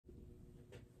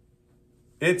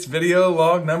It's video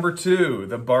log number 2,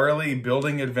 the Barley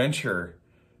building adventure.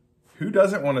 Who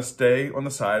doesn't want to stay on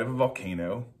the side of a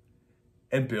volcano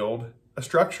and build a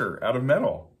structure out of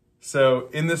metal? So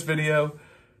in this video,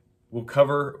 we'll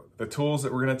cover the tools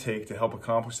that we're going to take to help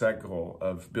accomplish that goal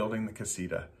of building the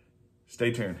casita.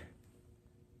 Stay tuned.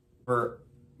 For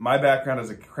my background as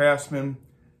a craftsman,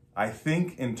 I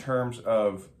think in terms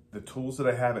of the tools that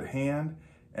I have at hand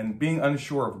and being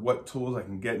unsure of what tools I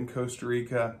can get in Costa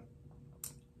Rica,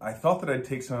 I thought that I'd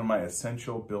take some of my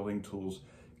essential building tools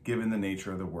given the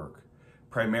nature of the work.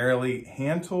 Primarily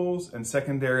hand tools and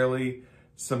secondarily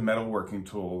some metalworking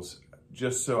tools,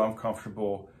 just so I'm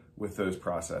comfortable with those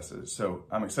processes. So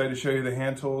I'm excited to show you the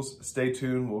hand tools. Stay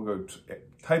tuned. We'll go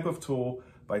type of tool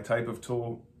by type of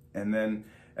tool. And then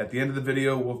at the end of the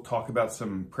video, we'll talk about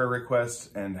some prayer requests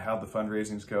and how the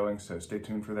fundraising is going. So stay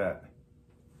tuned for that.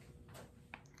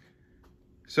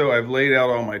 So I've laid out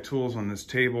all my tools on this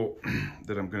table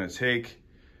that I'm going to take,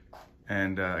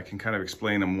 and I can kind of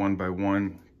explain them one by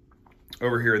one.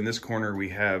 Over here in this corner, we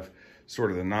have sort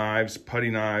of the knives, putty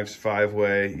knives,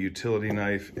 5-way, utility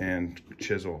knife, and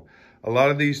chisel. A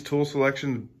lot of these tool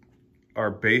selections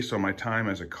are based on my time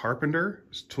as a carpenter,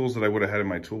 tools that I would have had in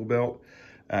my tool belt,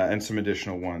 and some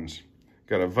additional ones.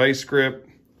 Got a vice grip,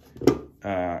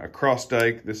 a cross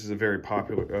dike. This is a very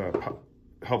popular,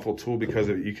 helpful tool because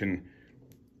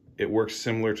it works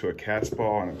similar to a cat's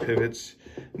paw and it pivots.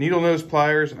 Needle nose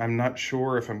pliers, I'm not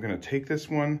sure if I'm gonna take this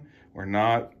one or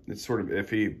not. It's sort of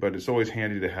iffy, but it's always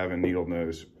handy to have a needle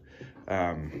nose.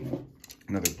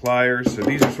 Another pliers. So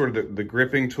these are sort of the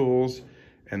gripping tools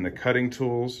and the cutting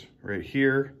tools right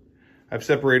here. I've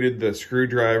separated the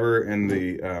screwdriver and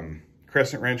the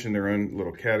crescent wrench in their own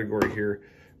little category here,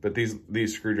 but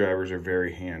these screwdrivers are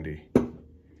very handy.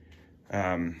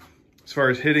 As far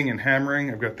as hitting and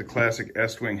hammering, I've got the classic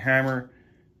S-wing hammer.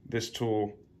 This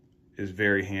tool is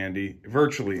very handy,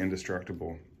 virtually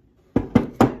indestructible.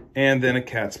 And then a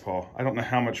cat's paw. I don't know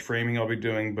how much framing I'll be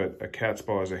doing, but a cat's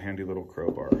paw is a handy little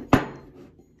crowbar.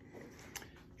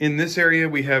 In this area,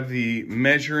 we have the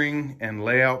measuring and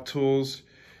layout tools.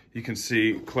 You can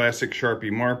see classic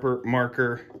Sharpie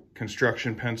marker,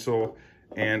 construction pencil,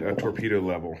 and a torpedo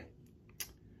level.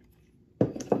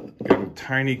 Got a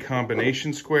tiny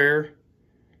combination square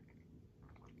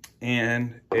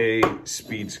and a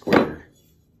speed square.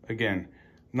 Again,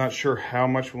 not sure how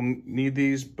much we'll need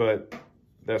these, but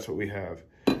that's what we have.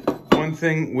 One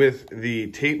thing with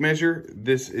the tape measure,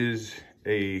 this is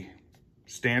a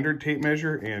standard tape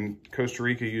measure, and Costa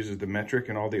Rica uses the metric,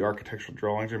 and all the architectural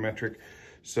drawings are metric.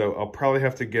 So I'll probably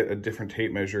have to get a different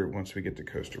tape measure once we get to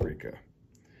Costa Rica.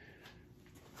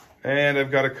 And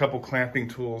I've got a couple clamping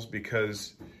tools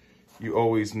because you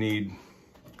always need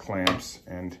clamps,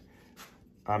 and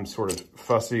I'm sort of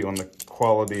fussy on the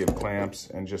quality of clamps,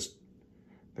 and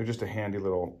they're just a handy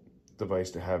little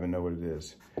device to have and know what it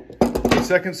is. The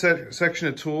second section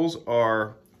of tools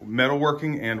are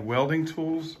metalworking and welding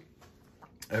tools.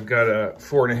 I've got a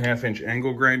 4.5-inch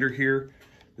angle grinder here.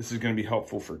 This is going to be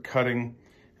helpful for cutting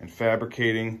and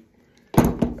fabricating.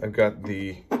 I've got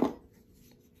the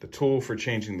tool for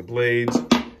changing the blades,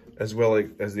 as well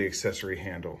as the accessory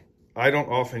handle. I don't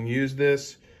often use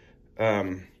this,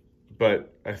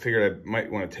 but I figured I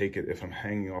might want to take it if I'm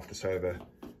hanging off the side of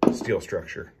the steel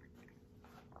structure.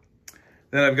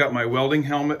 Then I've got my welding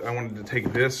helmet. I wanted to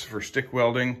take this for stick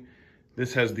welding.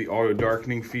 This has the auto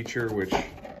darkening feature, which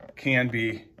can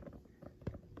be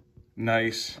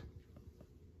nice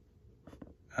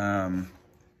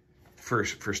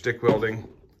for stick welding.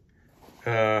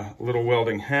 Little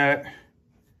welding hat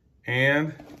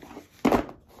and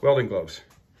welding gloves.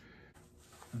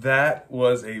 That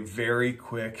was a very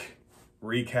quick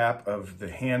recap of the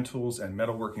hand tools and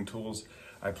metalworking tools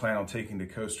I plan on taking to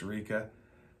Costa Rica.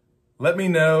 Let me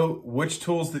know which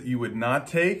tools that you would not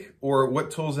take, or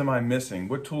what tools am I missing?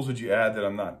 What tools would you add that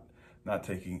I'm not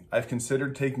taking? I've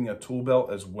considered taking a tool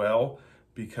belt as well,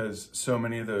 because so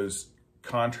many of those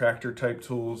contractor type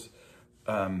tools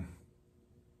are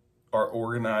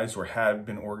organized or had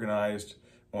been organized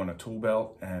on a tool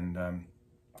belt, and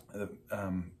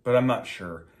but I'm not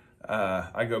sure.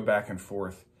 I go back and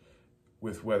forth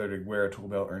with whether to wear a tool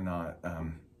belt or not,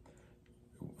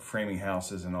 framing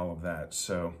houses and all of that.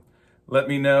 So let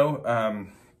me know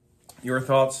your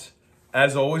thoughts.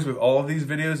 As always, with all of these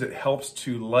videos, it helps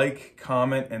to like,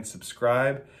 comment, and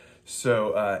subscribe.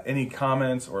 So any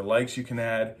comments or likes you can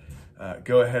add,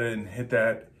 go ahead and hit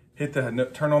that.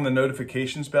 Turn on the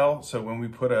notifications bell, so when we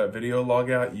put a video log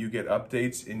out, you get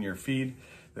updates in your feed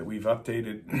that we've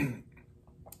updated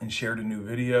and shared a new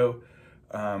video.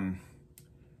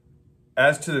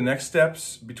 As to the next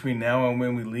steps between now and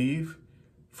when we leave,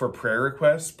 For prayer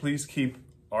requests, please keep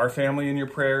our family in your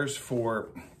prayers for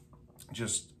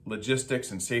just logistics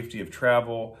and safety of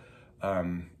travel,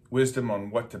 wisdom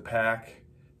on what to pack,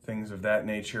 things of that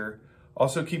nature.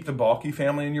 Also keep the Barley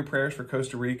family in your prayers for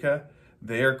Costa Rica.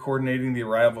 They are coordinating the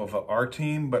arrival of our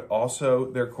team, but also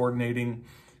they're coordinating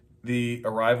the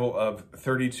arrival of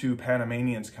 32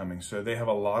 Panamanians coming. So they have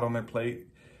a lot on their plate.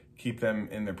 Keep them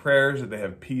in their prayers, that they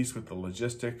have peace with the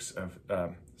logistics of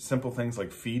simple things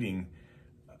like feeding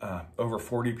over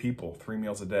 40 people, 3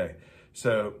 meals a day.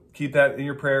 So keep that in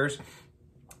your prayers.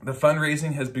 The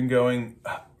fundraising has been going,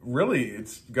 really,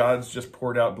 God's just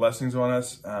poured out blessings on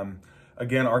us.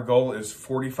 Again, our goal is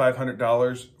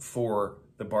 $4,500 for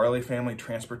the Barley family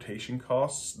transportation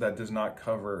costs. That does not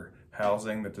cover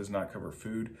housing, that does not cover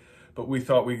food, but we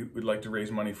thought we would like to raise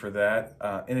money for that.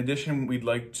 In addition, we'd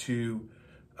like to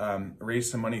raise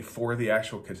some money for the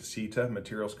actual casita.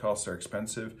 Materials costs are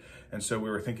expensive, and so we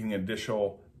were thinking an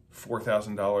additional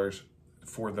 $4,000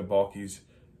 for the Barley's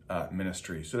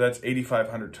ministry. So that's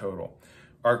 $8,500 total.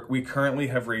 We currently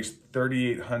have raised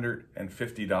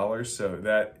 $3,850, so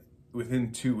that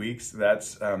within 2 weeks,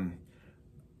 that's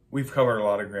we've covered a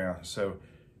lot of ground. So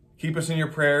keep us in your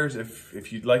prayers.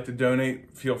 If you'd like to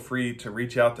donate, feel free to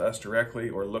reach out to us directly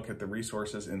or look at the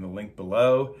resources in the link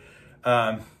below.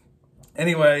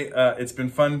 Anyway, it's been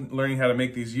fun learning how to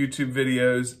make these YouTube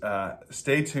videos.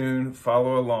 Stay tuned,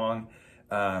 follow along.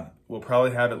 We'll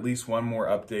probably have at least one more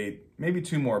update, maybe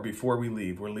 2 more before we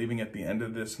leave. We're leaving at the end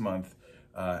of this month.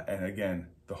 And again,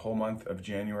 the whole month of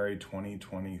January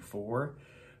 2024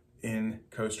 in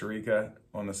Costa Rica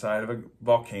on the side of a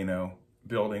volcano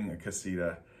building a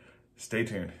casita. Stay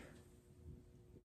tuned.